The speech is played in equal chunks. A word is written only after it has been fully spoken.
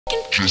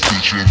Just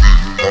picture me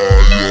high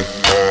up,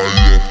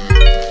 high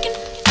up.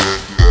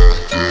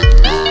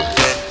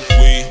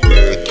 We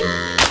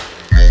walking,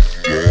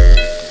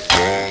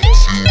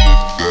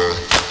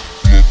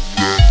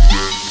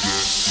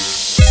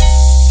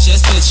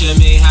 just picture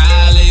me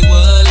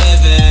Hollywood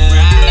living,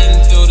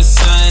 riding through the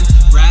sun,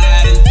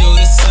 riding through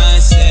the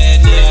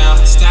sunset now.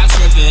 Stop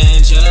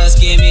tripping, just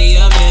give me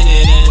a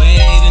minute and wait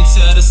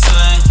until the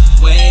sun,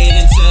 wait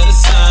until the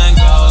sun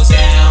goes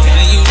down.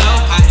 And you know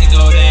how it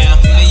go down,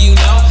 and you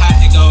know how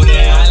it go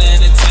down. I'll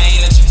entertain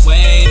you, just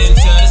wait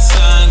until the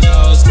sun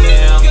goes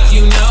down.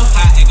 You know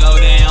how it go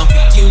down,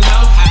 you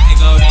know how it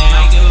go down.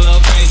 Might get a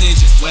little crazy,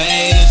 just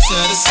wait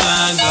until the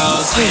sun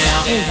goes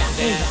down.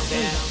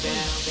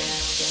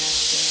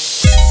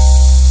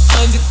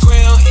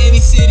 Underground, any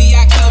city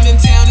I come in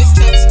town, it's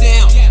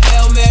touchdown.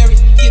 Hail Mary,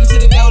 getting to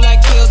the dough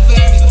like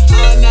Pillsbury.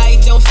 All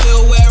night, don't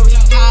feel weary.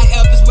 High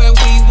up is where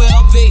we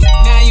will be.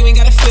 Now you ain't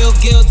gotta feel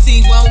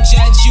guilty, won't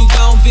judge, you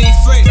gon' be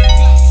free.